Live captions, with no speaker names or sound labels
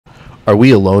Are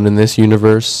we alone in this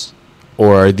universe?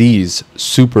 Or are these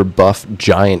super buff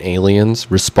giant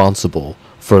aliens responsible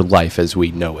for life as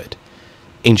we know it?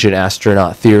 Ancient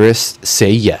astronaut theorists say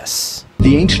yes.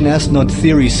 The ancient astronaut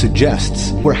theory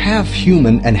suggests we're half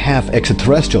human and half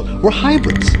extraterrestrial. We're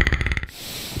hybrids.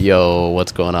 Yo,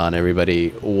 what's going on,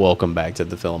 everybody? Welcome back to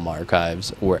the Film Archives,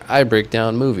 where I break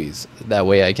down movies. That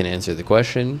way I can answer the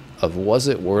question of was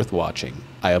it worth watching?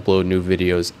 I upload new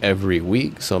videos every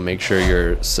week, so make sure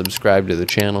you're subscribed to the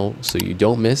channel so you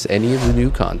don't miss any of the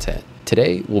new content.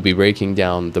 Today, we'll be breaking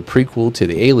down the prequel to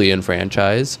the Alien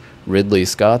franchise, Ridley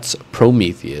Scott's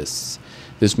Prometheus.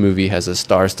 This movie has a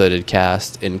star-studded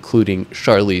cast, including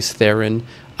Charlize Theron,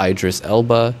 Idris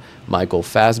Elba, Michael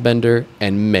Fassbender,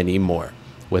 and many more.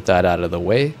 With that out of the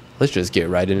way, let's just get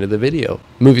right into the video.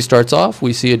 Movie starts off,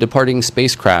 we see a departing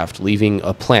spacecraft leaving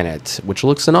a planet, which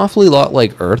looks an awfully lot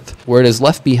like Earth, where it has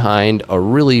left behind a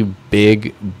really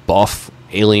big, buff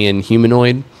alien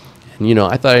humanoid. And, you know,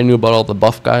 I thought I knew about all the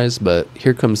buff guys, but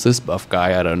here comes this buff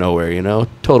guy out of nowhere, you know?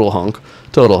 Total hunk.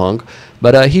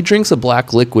 But he drinks a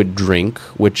black liquid drink,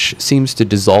 which seems to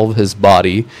dissolve his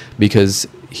body because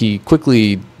he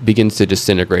quickly begins to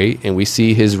disintegrate, and we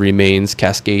see his remains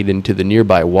cascade into the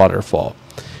nearby waterfall.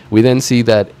 We then see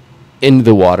that in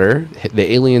the water,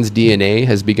 the alien's DNA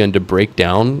has begun to break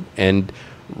down and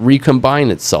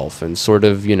recombine itself and sort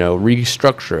of, you know,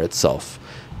 restructure itself.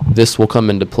 This will come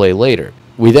into play later.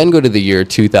 We then go to the year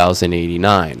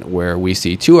 2089, where we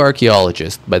see two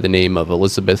archaeologists by the name of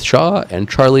Elizabeth Shaw and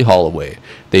Charlie Holloway.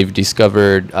 They've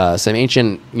discovered some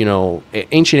ancient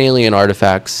alien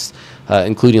artifacts,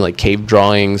 including like cave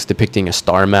drawings depicting a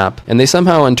star map, and they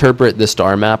somehow interpret the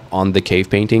star map on the cave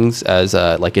paintings as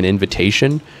like an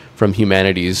invitation from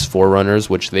humanity's forerunners,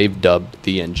 which they've dubbed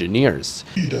the engineers.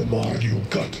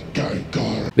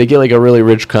 They get like a really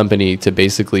rich company to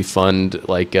basically fund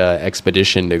like an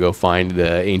expedition to go find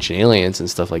the ancient aliens and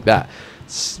stuff like that.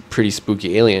 It's pretty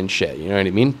spooky alien shit, you know what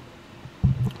I mean?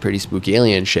 Pretty spooky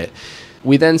alien shit.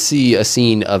 We then see a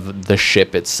scene of the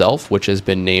ship itself, which has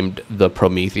been named the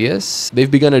Prometheus.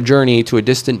 They've begun a journey to a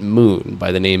distant moon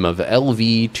by the name of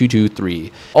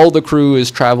LV-223. All the crew is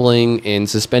traveling in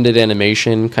suspended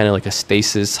animation, kind of like a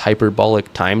stasis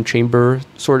hyperbolic time chamber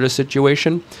sort of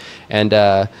situation.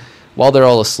 And while they're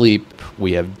all asleep,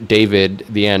 we have David,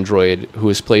 the android, who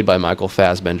is played by Michael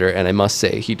Fassbender, and I must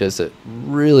say, he does a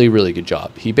really, really good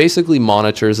job. He basically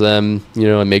monitors them, you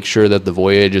know, and makes sure that the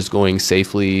voyage is going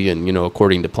safely and, you know,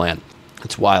 according to plan.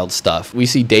 It's wild stuff. We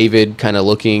see David kind of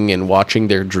looking and watching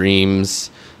their dreams,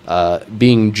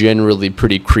 being generally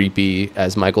pretty creepy,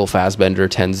 as Michael Fassbender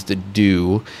tends to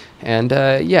do. And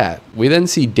yeah, we then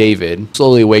see David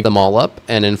slowly wake them all up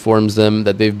and informs them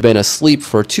that they've been asleep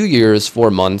for 2 years, 4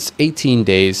 months, 18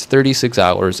 days, 36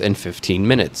 hours, and 15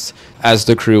 minutes. As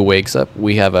the crew wakes up,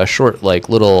 we have a short, like,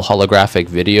 little holographic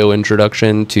video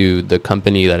introduction to the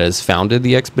company that has founded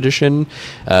the expedition.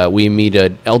 We meet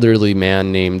an elderly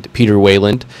man named Peter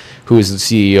Wayland, who is the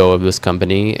CEO of this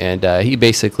company, and he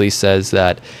basically says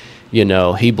that, you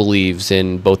know, he believes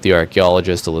in both the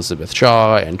archaeologist Elizabeth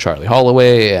Shaw and Charlie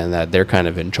Holloway, and that they're kind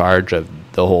of in charge of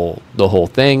the whole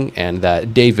thing, and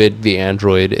that David, the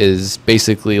android, is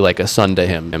basically like a son to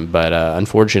him. But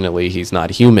unfortunately, he's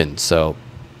not human, so,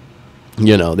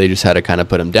 you know, they just had to kind of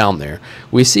put him down there.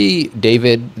 We see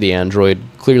David, the android,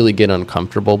 clearly get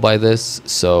uncomfortable by this,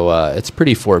 so it's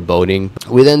pretty foreboding.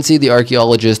 We then see the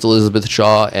archaeologist Elizabeth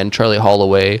Shaw and Charlie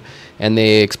Holloway, and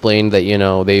they explained that, you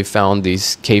know, they found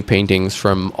these cave paintings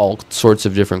from all sorts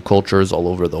of different cultures all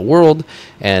over the world,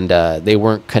 and they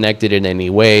weren't connected in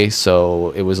any way, so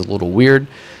it was a little weird.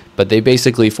 But they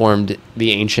basically formed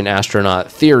the ancient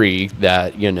astronaut theory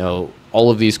that, you know, all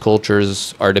of these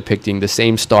cultures are depicting the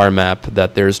same star map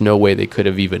that there's no way they could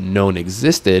have even known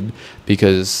existed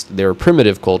because they're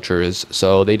primitive cultures.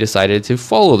 So they decided to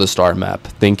follow the star map,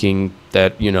 thinking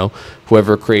that, you know,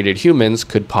 whoever created humans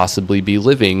could possibly be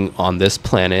living on this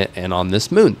planet and on this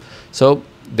moon. So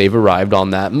they've arrived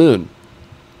on that moon.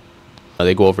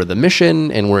 They go over the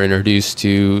mission, and we're introduced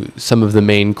to some of the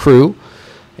main crew.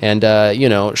 And, you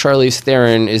know, Charlize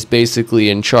Theron is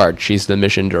basically in charge. She's the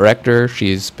mission director.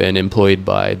 She's been employed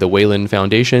by the Wayland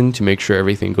Foundation to make sure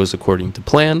everything goes according to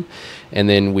plan. And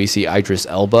then we see Idris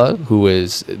Elba, who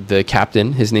is the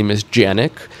captain. His name is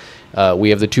Janik. We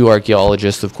have the two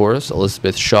archaeologists, of course,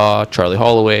 Elizabeth Shaw, Charlie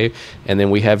Holloway, and then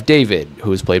we have David,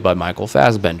 who is played by Michael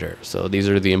Fassbender. So these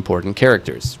are the important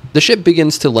characters. The ship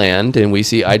begins to land, and we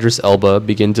see Idris Elba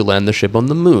begin to land the ship on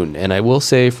the moon. And I will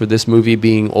say, for this movie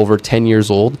being over 10 years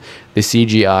old, the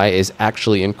CGI is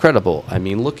actually incredible. I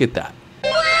mean, look at that.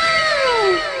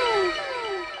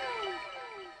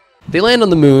 They land on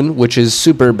the moon, which is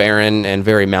super barren and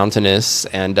very mountainous,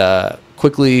 and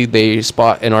quickly they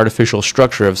spot an artificial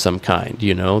structure of some kind.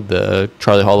 You know, the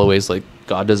Charlie Holloway's like,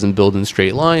 God doesn't build in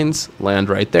straight lines, land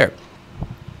right there.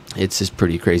 It's just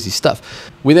pretty crazy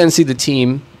stuff. We then see the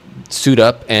team suit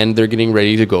up, and they're getting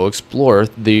ready to go explore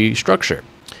the structure.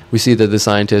 We see that the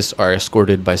scientists are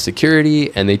escorted by security,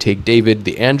 and they take David,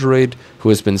 the android, who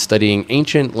has been studying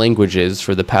ancient languages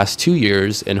for the past 2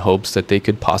 years in hopes that they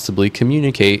could possibly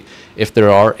communicate if there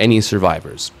are any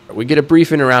survivors. We get a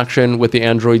brief interaction with the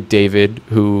android David,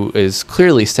 who is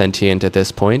clearly sentient at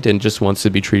this point and just wants to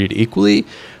be treated equally.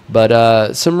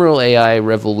 But some real AI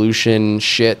revolution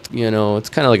shit, you know, it's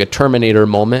kind of like a Terminator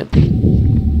moment.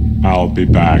 I'll be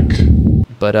back.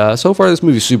 But so far, this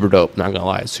movie's super dope. Not gonna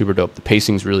lie, it's super dope. The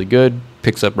pacing's really good,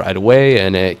 picks up right away,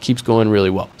 and it keeps going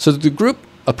really well. So the group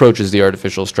approaches the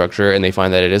artificial structure, and they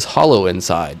find that it is hollow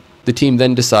inside. The team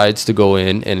then decides to go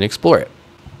in and explore it.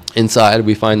 Inside,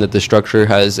 we find that the structure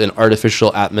has an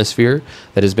artificial atmosphere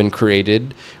that has been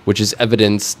created, which is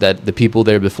evidence that the people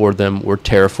there before them were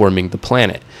terraforming the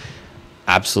planet.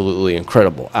 Absolutely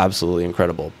incredible. Absolutely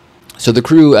incredible. So the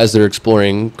crew, as they're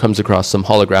exploring, comes across some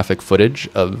holographic footage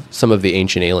of some of the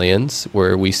ancient aliens,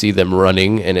 where we see them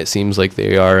running, and it seems like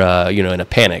they are, in a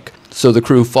panic. So the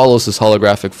crew follows this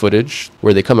holographic footage,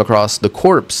 where they come across the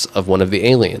corpse of one of the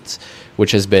aliens,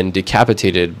 which has been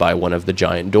decapitated by one of the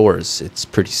giant doors. It's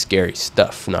pretty scary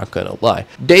stuff, not gonna lie.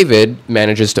 David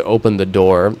manages to open the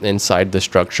door inside the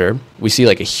structure. We see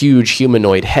like a huge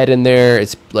humanoid head in there.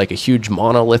 It's like a huge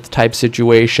monolith type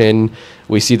situation.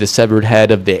 We see the severed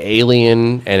head of the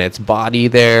alien and its body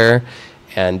there,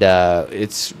 and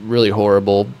it's really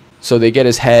horrible. So they get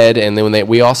his head, and then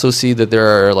we also see that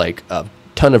there are like a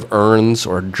ton of urns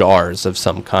or jars of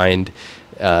some kind.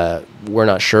 We're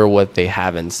not sure what they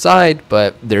have inside,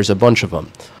 but there's a bunch of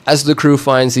them. As the crew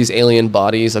finds these alien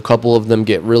bodies, a couple of them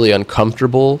get really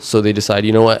uncomfortable, so they decide,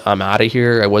 you know what, I'm out of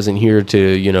here. I wasn't here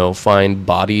to, find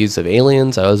bodies of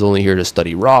aliens. I was only here to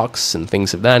study rocks and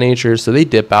things of that nature. So they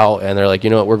dip out, and they're like,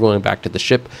 you know what, we're going back to the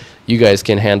ship. You guys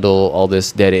can handle all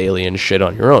this dead alien shit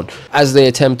on your own. As they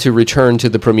attempt to return to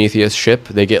the Prometheus ship,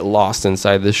 they get lost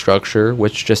inside the structure,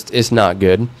 which just is not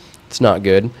good. It's not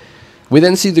good. We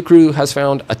then see the crew has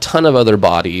found a ton of other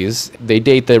bodies. They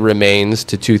date the remains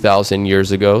to 2,000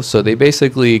 years ago, so they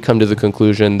basically come to the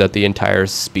conclusion that the entire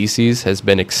species has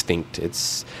been extinct.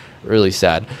 It's really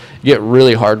sad. You get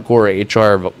really hardcore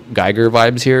H.R. Geiger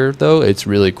vibes here, though. It's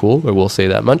really cool, I will say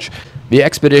that much. The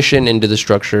expedition into the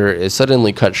structure is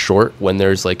suddenly cut short when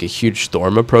there's like a huge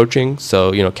storm approaching.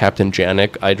 So, Captain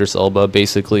Janik, Idris Elba,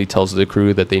 basically tells the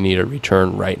crew that they need to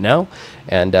return right now,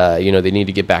 and, they need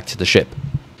to get back to the ship.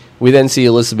 We then see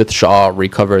Elizabeth Shaw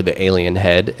recover the alien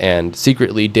head, and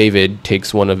secretly David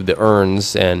takes one of the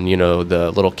urns and,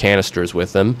 the little canisters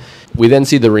with them. We then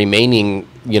see the remaining,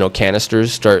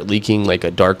 canisters start leaking like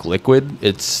a dark liquid.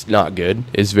 It's not good.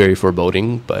 It's very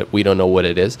foreboding, but we don't know what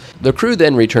it is. The crew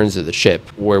then returns to the ship,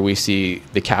 where we see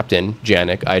the captain,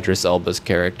 Janik, Idris Elba's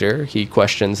character. He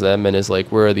questions them and is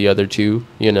like, where are the other two?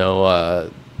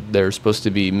 They're supposed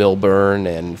to be Milburn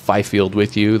and Fifield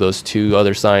with you, those two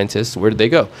other scientists. Where did they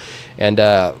go? And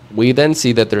we then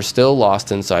see that they're still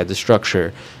lost inside the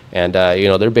structure. And,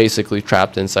 they're basically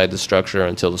trapped inside the structure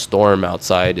until the storm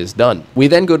outside is done. We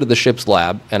then go to the ship's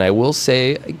lab, and I will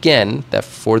say again that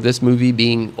for this movie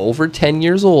being over 10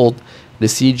 years old, the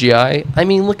CGI, I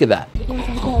mean, look at that.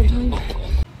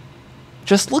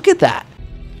 Just look at that.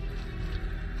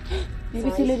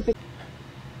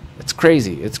 It's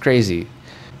crazy. It's crazy.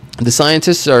 The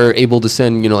scientists are able to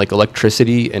send, like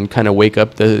electricity and kind of wake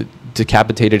up the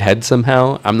decapitated head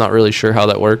somehow. I'm not really sure how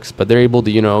that works, but they're able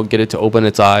to, get it to open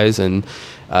its eyes, and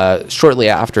shortly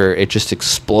after, it just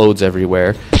explodes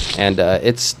everywhere. And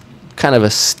it's kind of a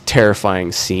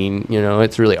terrifying scene,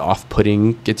 it's really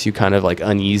off-putting, gets you kind of like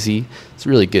uneasy. It's a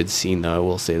really good scene, though, I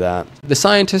will say that. The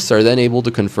scientists are then able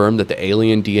to confirm that the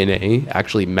alien DNA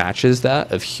actually matches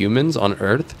that of humans on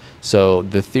Earth. So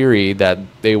the theory that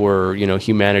they were,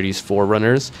 humanity's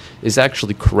forerunners is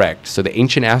actually correct. So the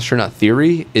ancient astronaut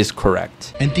theory is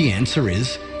correct. And the answer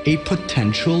is a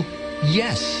potential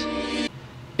yes.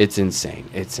 It's insane.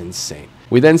 It's insane.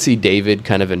 We then see David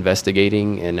kind of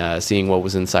investigating and seeing what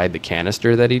was inside the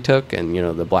canister that he took and,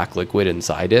 the black liquid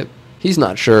inside it. He's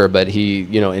not sure, but he,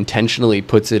 intentionally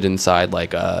puts it inside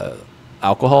like a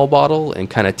alcohol bottle and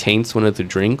kind of taints one of the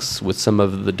drinks with some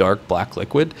of the dark black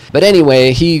liquid. But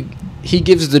anyway, he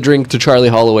gives the drink to Charlie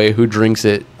Holloway, who drinks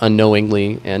it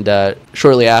unknowingly. And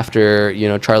shortly after,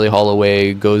 Charlie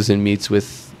Holloway goes and meets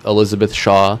with Elizabeth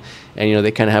Shaw, and,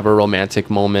 they kind of have a romantic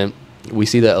moment. We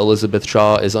see that Elizabeth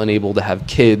Shaw is unable to have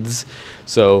kids,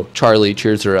 so Charlie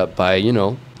cheers her up by,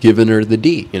 giving her the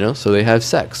D, so they have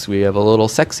sex. We have a little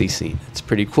sexy scene. It's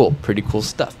pretty cool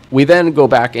stuff. We then go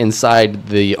back inside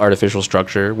the artificial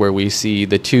structure where we see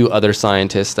the two other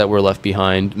scientists that were left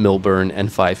behind, Milburn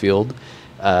and Fifield.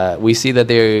 We see that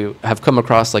they have come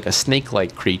across like a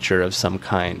snake-like creature of some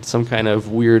kind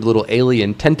of weird little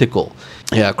alien tentacle.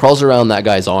 Yeah, crawls around that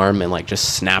guy's arm and like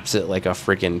just snaps it like a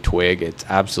freaking twig. It's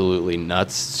absolutely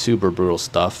nuts, super brutal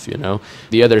stuff,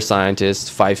 The other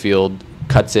scientist, Fifield,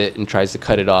 cuts it and tries to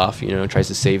cut it off, tries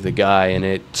to save the guy, and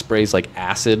it sprays like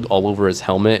acid all over his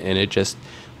helmet, and it just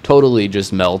totally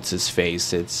just melts his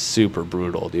face. It's super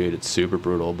brutal, dude. It's super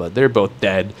brutal, but they're both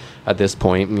dead at this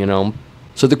point,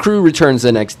 So the crew returns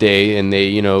the next day, and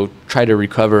they, try to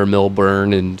recover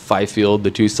Milburn and Fifield,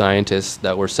 the two scientists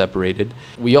that were separated.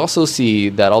 We also see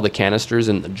that all the canisters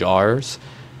in the jars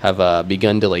have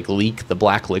begun to like leak the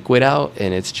black liquid out,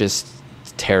 and it's just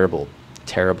terrible.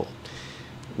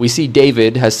 We see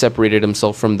David has separated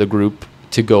himself from the group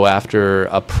to go after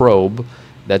a probe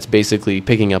that's basically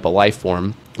picking up a life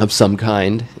form of some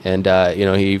kind, and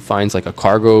he finds like a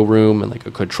cargo room and like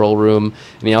a control room,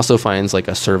 and he also finds like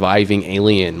a surviving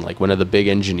alien, like one of the big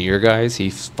engineer guys. He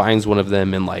finds one of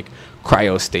them in like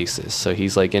cryostasis, so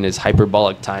he's like in his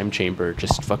hyperbolic time chamber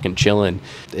just fucking chilling.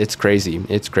 It's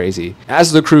crazy.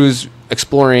 As the crew's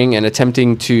exploring and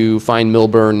attempting to find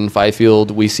Milburn and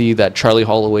Fifield, we see that Charlie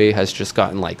Holloway has just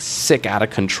gotten like sick out of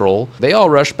control. They all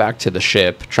rush back to the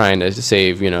ship trying to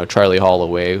save, Charlie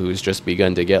Holloway, who's just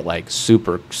begun to get like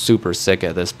super sick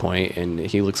at this point, and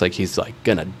he looks like he's like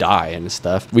gonna die and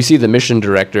stuff. We see the mission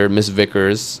director, Miss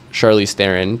Vickers, Charlize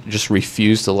Theron, just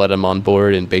refused to let him on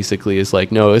board and basically is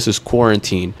like, no, this is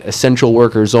quarantine, essential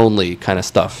workers only kind of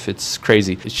stuff. It's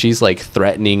crazy. She's like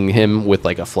threatening him with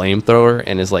like a flamethrower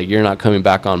and is like, you're not coming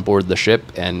back on board the ship,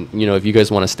 and if you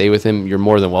guys want to stay with him, you're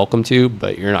more than welcome to,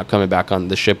 but you're not coming back on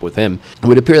the ship with him. It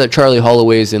would appear that Charlie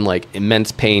Holloway is in like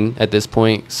immense pain at this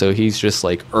point, so he's just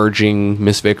like urging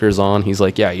Miss Vickers on. He's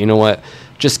like, yeah, you know what,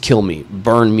 just kill me,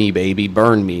 burn me, baby,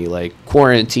 burn me, like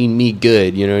quarantine me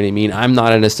good, you know what I mean? I'm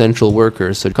not an essential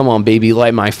worker, so come on, baby,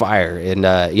 light my fire.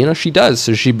 And she does,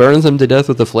 so she burns him to death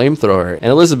with a flamethrower. And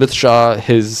Elizabeth Shaw,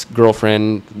 his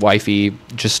girlfriend, wifey,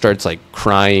 just starts like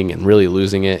crying and really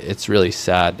losing it. It's really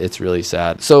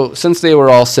sad. So since they were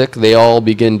all sick, they all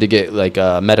begin to get like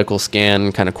a medical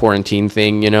scan kind of quarantine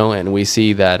thing, and we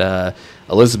see that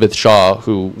Elizabeth Shaw,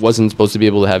 who wasn't supposed to be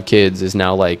able to have kids, is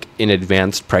now like in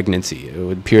advanced pregnancy. It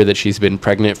would appear that she's been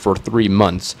pregnant for 3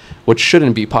 months, which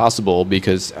shouldn't be possible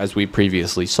because, as we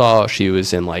previously saw, she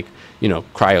was in like,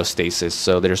 cryostasis,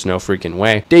 so there's no freaking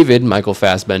way. David, Michael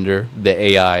Fassbender, the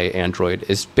AI android,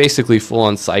 is basically full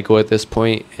on psycho at this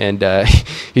point, and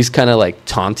he's kind of like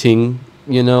taunting,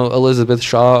 Elizabeth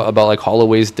Shaw about like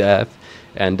Holloway's death,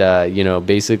 and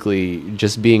basically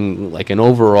just being like an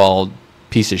overall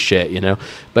piece of shit,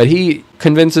 but he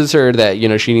convinces her that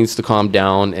she needs to calm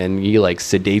down, and he like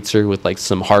sedates her with like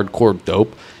some hardcore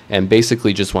dope and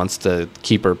basically just wants to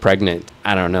keep her pregnant.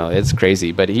 I don't know, it's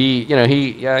crazy, but he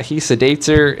sedates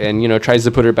her and tries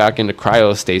to put her back into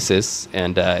cryostasis,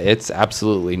 and it's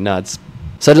absolutely nuts.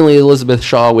 Suddenly Elizabeth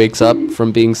Shaw wakes up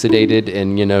from being sedated,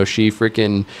 and she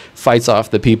freaking fights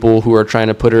off the people who are trying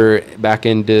to put her back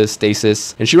into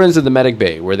stasis, and she runs to the medic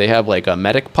bay where they have like a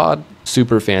medic pod.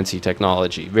 Super fancy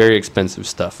technology, very expensive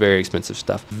stuff.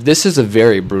 This is a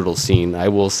very brutal scene, I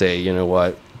will say. You know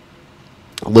what,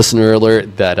 listener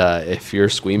alert, that if you're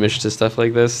squeamish to stuff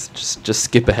like this, just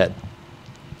skip ahead.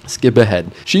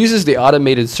 She uses the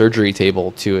automated surgery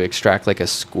table to extract like a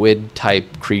squid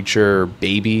type creature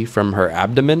baby from her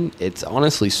abdomen. It's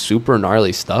honestly super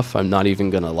gnarly stuff, I'm not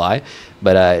even gonna lie.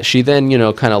 But she then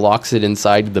kind of locks it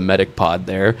inside the medic pod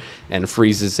there and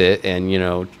freezes it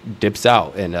and dips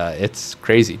out, and it's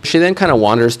crazy. She then kind of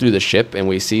wanders through the ship, and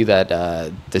we see that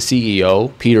the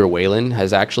CEO, Peter Whalen,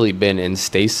 has actually been in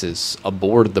stasis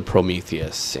aboard the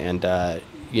Prometheus, and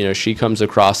she comes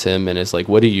across him and is like,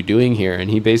 what are you doing here?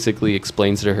 And he basically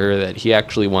explains to her that he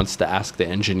actually wants to ask the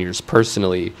engineers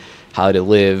personally how to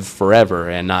live forever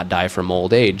and not die from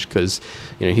old age, because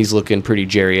he's looking pretty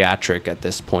geriatric at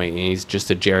this point, and he's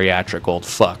just a geriatric old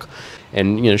fuck.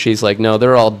 And she's like, no,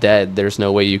 they're all dead, there's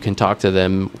no way you can talk to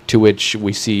them. To which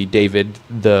we see David,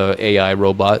 the AI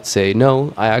robot, say,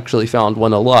 no, I actually found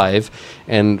one alive,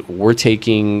 and we're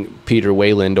taking Peter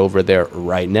Wayland over there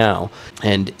right now,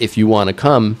 and if you want to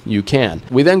come, you can.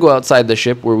 We then go outside the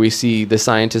ship where we see the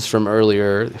scientist from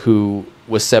earlier who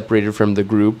was separated from the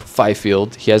group,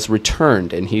 Fifield. He has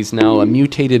returned, and he's now a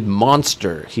mutated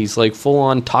monster. He's like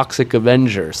full-on toxic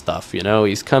Avenger stuff, you know?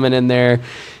 He's coming in there,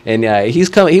 and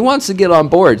he wants to get on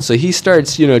board, so he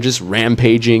starts, you know, just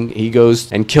rampaging. He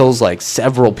goes and kills like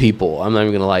several people. I'm not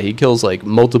even gonna lie, he kills like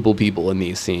multiple people in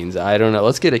these scenes. I don't know.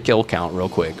 Let's get a kill count real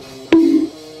quick.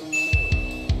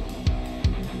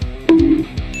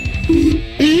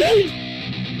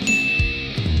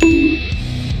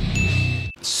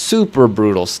 Super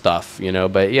brutal stuff, you know,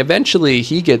 but eventually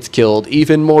he gets killed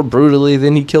even more brutally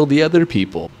than he killed the other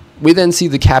people. We then see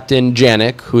the captain,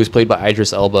 Janik, who is played by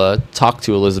Idris Elba, talk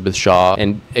to Elizabeth Shaw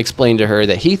and explain to her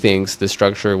that he thinks the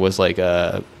structure was like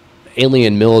a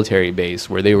alien military base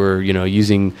where they were, you know,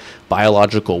 using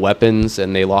biological weapons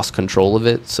and they lost control of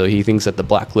it. So he thinks that the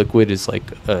black liquid is like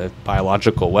a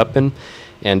biological weapon.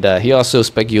 And he also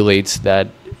speculates that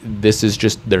this is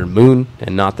just their moon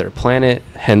and not their planet,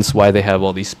 hence why they have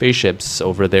all these spaceships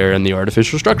over there in the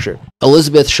artificial structure.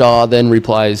 Elizabeth Shaw then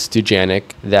replies to Janik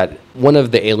that one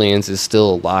of the aliens is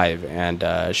still alive,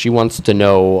 and she wants to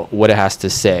know what it has to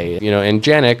say. You know, and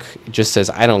Janik just says,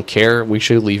 I don't care, we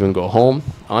should leave and go home.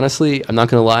 Honestly, I'm not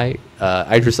gonna lie,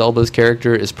 Idris Elba's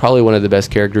character is probably one of the best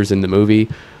characters in the movie.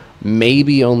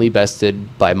 Maybe only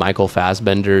bested by Michael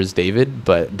Fassbender's David,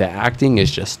 but the acting is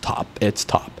just top. It's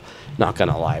top. Not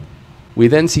gonna lie. We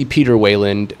then see Peter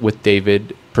Weyland with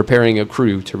David preparing a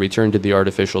crew to return to the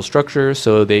artificial structure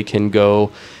so they can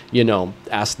go, you know,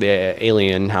 ask the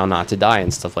alien how not to die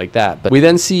and stuff like that. But we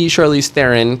then see Charlize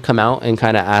Theron come out and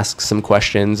kind of ask some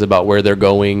questions about where they're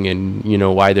going and, you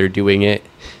know, why they're doing it.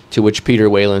 To which Peter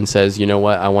Weyland says, you know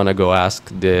what, I want to go ask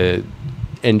the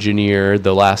engineer,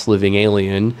 the last living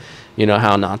alien, you know,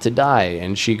 how not to die.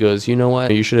 And she goes, you know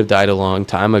what, you should have died a long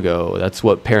time ago. That's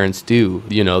what parents do.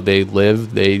 You know, they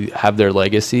live, they have their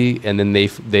legacy, and then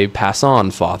they pass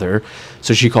on, father.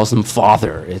 So she calls him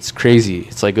father. It's crazy.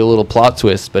 It's like a little plot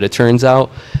twist, but it turns out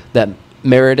that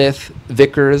Meredith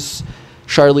Vickers,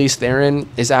 Charlize Theron,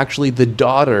 is actually the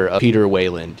daughter of Peter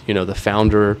Weyland, you know, the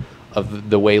founder of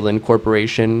the Weyland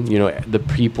Corporation, you know, the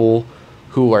people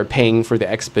who are paying for the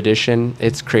expedition.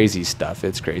 It's crazy stuff.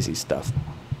 It's crazy stuff.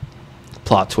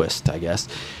 Plot twist, I guess.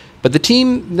 But the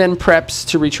team then preps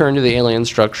to return to the alien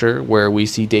structure, where we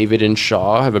see David and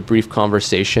Shaw have a brief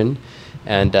conversation,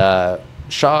 and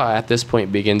Shaw at this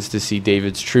point begins to see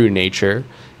David's true nature,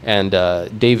 and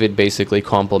David basically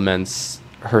compliments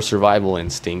her survival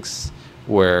instincts,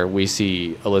 where we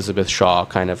see Elizabeth Shaw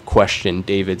kind of question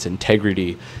David's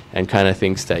integrity and kind of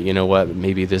thinks that, you know what,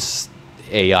 maybe this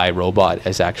AI robot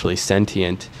is actually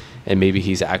sentient, and maybe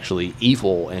he's actually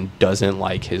evil and doesn't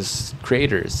like his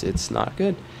creators. It's not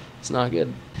good. It's not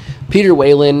good. Peter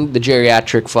Weyland, the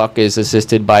geriatric fuck, is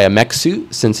assisted by a mech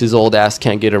suit since his old ass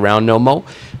can't get around no mo.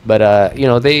 But, you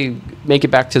know, they make it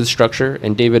back to the structure,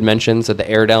 and David mentions that the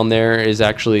air down there is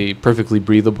actually perfectly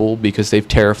breathable because they've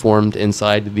terraformed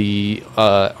inside the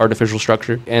artificial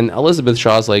structure. And Elizabeth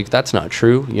Shaw's like, that's not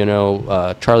true. You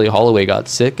know, Charlie Holloway got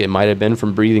sick. It might have been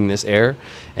from breathing this air.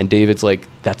 And David's like,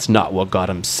 that's not what got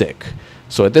him sick.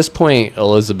 So at this point,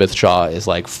 Elizabeth Shaw is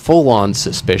like full-on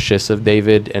suspicious of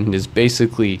David and is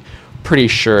basically pretty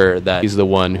sure that he's the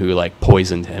one who like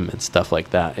poisoned him and stuff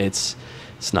like that. It's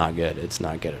not good. It's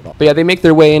not good at all. But yeah, they make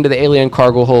their way into the alien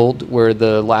cargo hold, where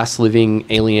the last living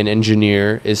alien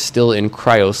engineer is still in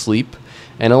cryosleep.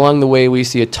 And along the way, we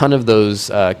see a ton of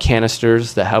those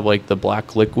canisters that have like the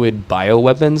black liquid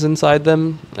bioweapons inside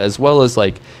them, as well as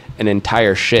like an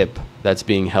entire ship that's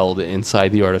being held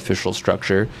inside the artificial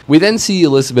structure. We then see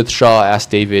Elizabeth Shaw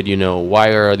ask David, you know, why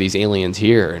are these aliens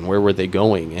here and where were they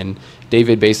going? And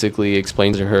David basically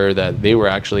explains to her that they were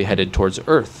actually headed towards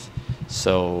Earth.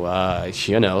 So,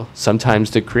 you know,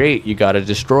 sometimes to create, you gotta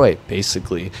destroy,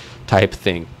 basically, type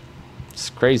thing.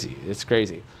 It's crazy. It's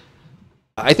crazy.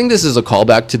 I think this is a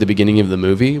callback to the beginning of the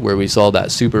movie where we saw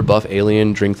that super buff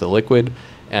alien drink the liquid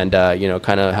and, you know,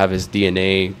 kind of have his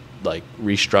DNA like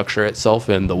restructure itself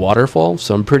in the waterfall.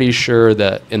 So I'm pretty sure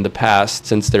that in the past,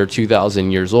 since they're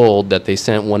 2,000 years old, that they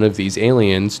sent one of these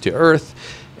aliens to Earth,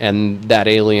 and that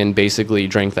alien basically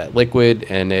drank that liquid,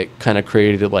 and it kind of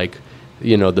created like,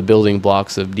 you know, the building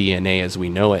blocks of DNA as we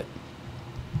know it.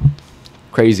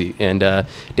 Crazy. And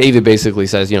David basically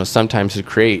says, you know, sometimes to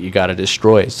create, you got to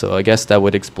destroy. So I guess that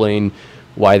would explain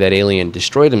why that alien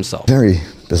destroyed himself. Very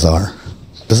bizarre.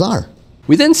 Bizarre.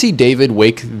 We then see David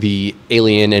wake the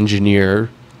alien engineer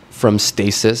from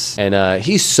stasis, and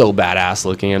he's so badass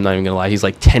looking. I'm not even gonna lie. He's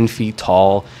like 10 feet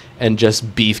tall and just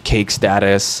beefcake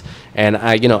status. And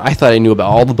I thought I knew about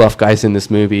all the buff guys in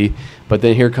this movie, but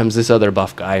then here comes this other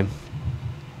buff guy.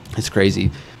 It's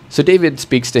crazy. So David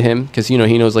speaks to him because, you know,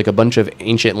 he knows like a bunch of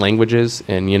ancient languages,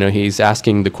 and, you know, he's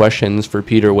asking the questions for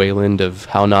Peter Wayland of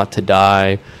how not to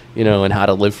die, you know, and how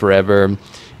to live forever.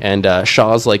 And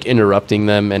Shaw's like interrupting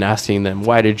them and asking them,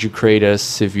 why did you create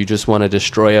us if you just want to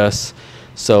destroy us?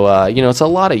 So, you know, it's a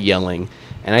lot of yelling.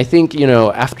 And I think, you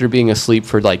know, after being asleep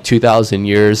for like 2,000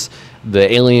 years,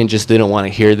 the alien just didn't want to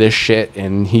hear this shit,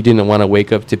 and he didn't want to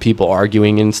wake up to people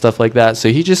arguing and stuff like that. So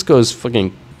he just goes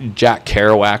fucking Jack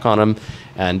Kerouac on him,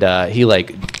 and he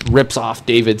like rips off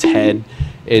David's head.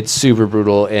 It's super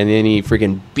brutal, and then he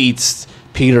freaking beats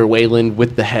Peter Wayland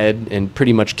with the head and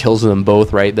pretty much kills them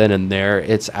both right then and there.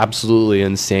 It's absolutely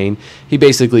insane. He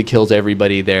basically kills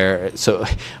everybody there. So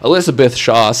Elizabeth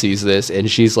Shaw sees this,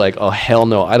 and she's like, oh hell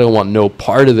no, I don't want no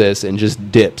part of this, and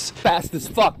just dips. Fast as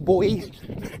fuck, boy.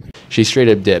 She straight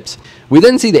up dips. We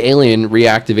then see the alien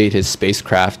reactivate his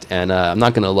spacecraft, and I'm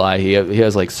not gonna lie, he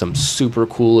has like some super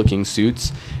cool looking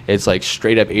suits. It's like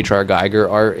straight up H.R. Geiger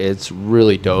art. It's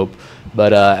really dope.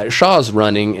 But Shaw's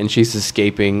running, and she's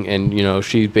escaping, and, you know,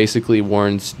 she basically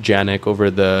warns Janek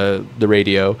over the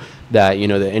radio that, you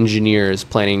know, the engineer is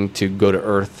planning to go to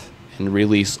Earth and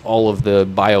release all of the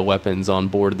bioweapons on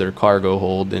board their cargo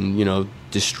hold and, you know,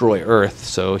 destroy Earth,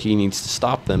 so he needs to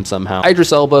stop them somehow.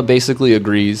 Idris Elba basically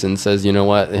agrees and says, you know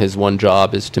what, his one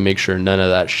job is to make sure none of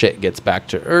that shit gets back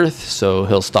to Earth, so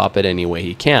he'll stop it any way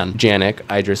he can. Janek,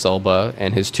 Idris Elba,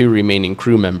 and his two remaining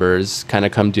crew members kind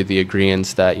of come to the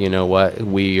agreement that, you know what,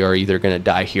 we are either going to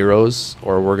die heroes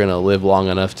or we're going to live long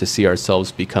enough to see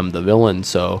ourselves become the villain,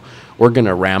 so we're going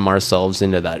to ram ourselves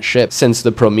into that ship. Since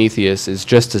the Prometheus is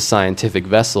just a scientific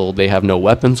vessel, they have no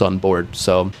weapons on board,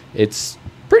 so it's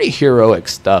pretty heroic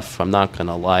stuff, I'm not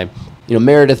gonna lie. You know,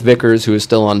 Meredith Vickers, who is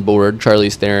still on board,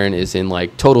 Charlize Theron, is in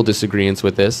like total disagreement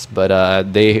with this,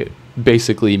 but they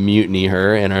basically mutiny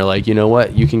her and are like, you know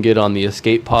what, you can get on the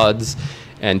escape pods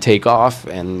and take off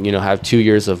and, you know, have 2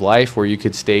 years of life, or you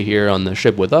could stay here on the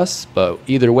ship with us, but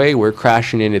either way, we're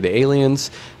crashing into the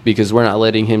aliens because we're not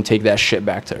letting him take that shit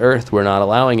back to Earth. We're not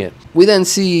allowing it. We then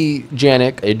see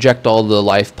Janek eject all the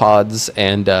life pods,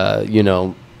 and you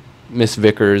know, Miss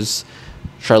Vickers,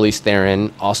 Charlize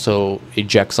Theron, also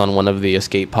ejects on one of the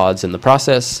escape pods in the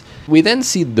process. We then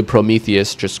see the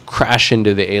Prometheus just crash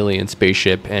into the alien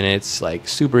spaceship, and it's like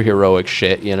super heroic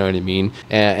shit, you know what I mean?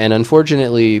 And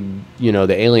unfortunately, you know,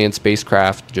 the alien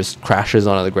spacecraft just crashes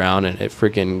onto the ground, and it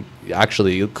freaking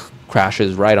actually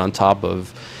crashes right on top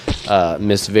of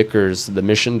Miss Vickers, the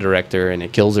mission director, and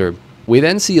it kills her. We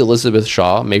then see Elizabeth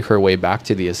Shaw make her way back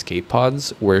to the escape pods,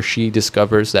 where she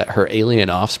discovers that her alien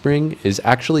offspring is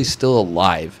actually still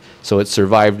alive. So it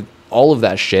survived all of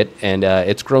that shit, and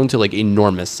it's grown to like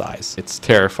enormous size. It's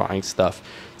terrifying stuff.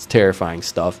 It's terrifying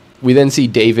stuff. We then see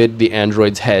David, the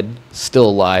android's head, still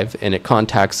alive, and it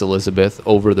contacts Elizabeth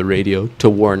over the radio to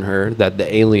warn her that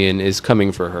the alien is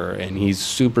coming for her, and he's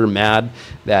super mad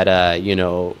that, you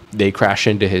know, they crash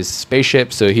into his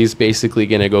spaceship, so he's basically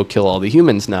gonna go kill all the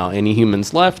humans now. Any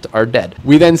humans left are dead.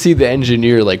 We then see the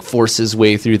engineer, like, force his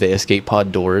way through the escape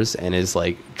pod doors and is,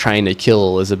 like, trying to kill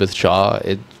Elizabeth Shaw.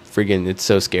 It's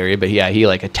so scary, but yeah, he,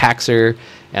 like, attacks her,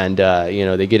 and, you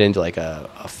know, they get into, like, a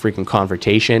freaking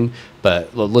confrontation,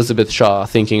 but Elizabeth Shaw,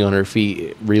 thinking on her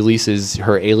feet, releases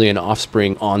her alien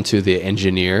offspring onto the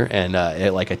engineer, and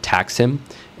it, like, attacks him,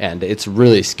 and it's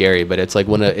really scary, but it's like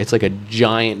it's like a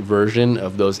giant version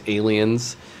of those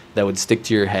aliens that would stick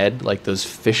to your head, like those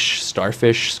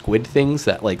starfish, squid things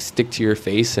that, like, stick to your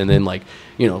face and then, like,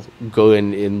 you know, go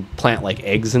and plant, like,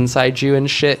 eggs inside you and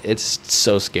shit. It's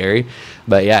so scary.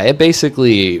 But yeah, it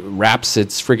basically wraps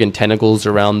its freaking tentacles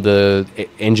around the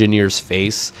engineer's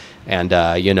face and,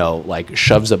 you know, like,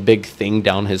 shoves a big thing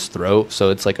down his throat. So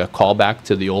it's like a callback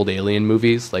to the old Alien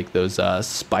movies, like those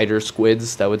spider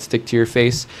squids that would stick to your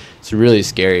face. It's really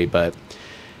scary, but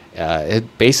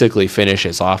it basically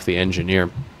finishes off the engineer.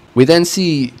 We then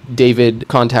see David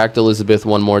contact Elizabeth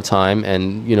one more time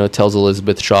and, you know, tells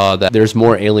Elizabeth Shaw that there's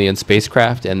more alien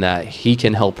spacecraft and that he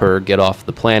can help her get off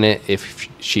the planet if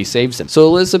she saves him. So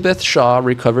Elizabeth Shaw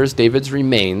recovers David's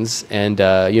remains and,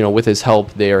 you know, with his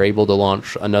help, they are able to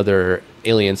launch another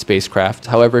alien spacecraft.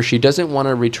 However, she doesn't want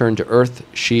to return to Earth.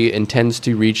 She intends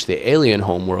to reach the alien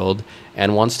homeworld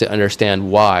and wants to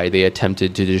understand why they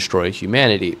attempted to destroy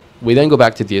humanity. We then go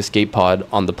back to the escape pod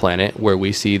on the planet, where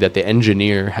we see that the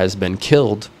engineer has been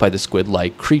killed by the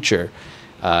squid-like creature.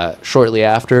 Shortly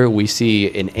after, we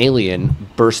see an alien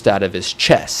burst out of his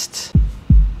chest.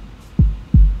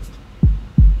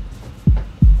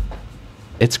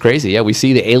 It's crazy. Yeah, we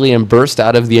see the alien burst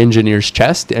out of the engineer's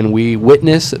chest, and we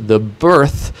witness the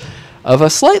birth of a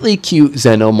slightly cute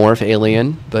xenomorph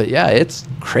alien. But yeah, it's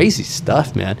crazy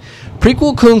stuff, man.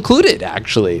 Prequel concluded,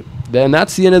 actually. then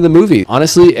that's the end of the movie.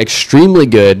 Honestly, extremely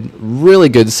good, really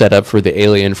good setup for the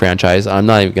Alien franchise. I'm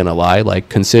not even gonna lie, like,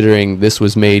 considering this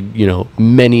was made, you know,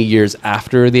 many years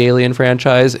after the Alien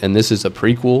franchise, and this is a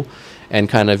prequel, and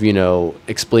kind of, you know,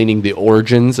 explaining the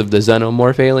origins of the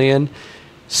xenomorph alien.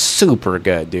 Super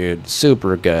good, dude.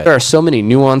 Super good. There are so many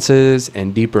nuances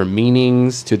and deeper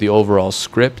meanings to the overall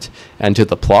script and to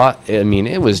the plot. I mean,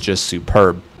 it was just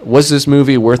superb. Was this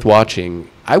movie worth watching?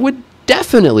 I would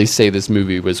definitely say this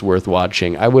movie was worth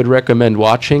watching. I would recommend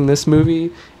watching this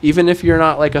movie, even if you're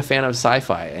not like a fan of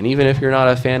sci-fi, and even if you're not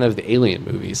a fan of the Alien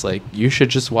movies. Like, you should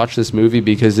just watch this movie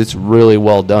because it's really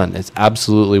well done. It's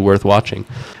absolutely worth watching.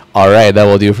 Alright, that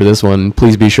will do for this one.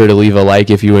 Please be sure to leave a like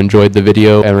if you enjoyed the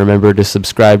video, and remember to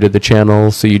subscribe to the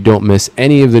channel so you don't miss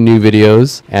any of the new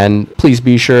videos. And please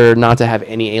be sure not to have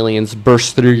any aliens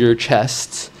burst through your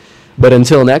chests. But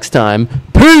until next time,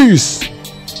 peace!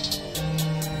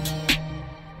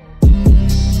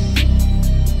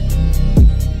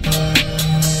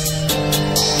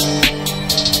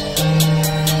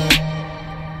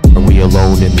 Are we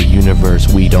alone in the universe?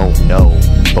 We don't know.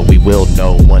 But we will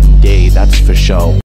know one day, that's for sure.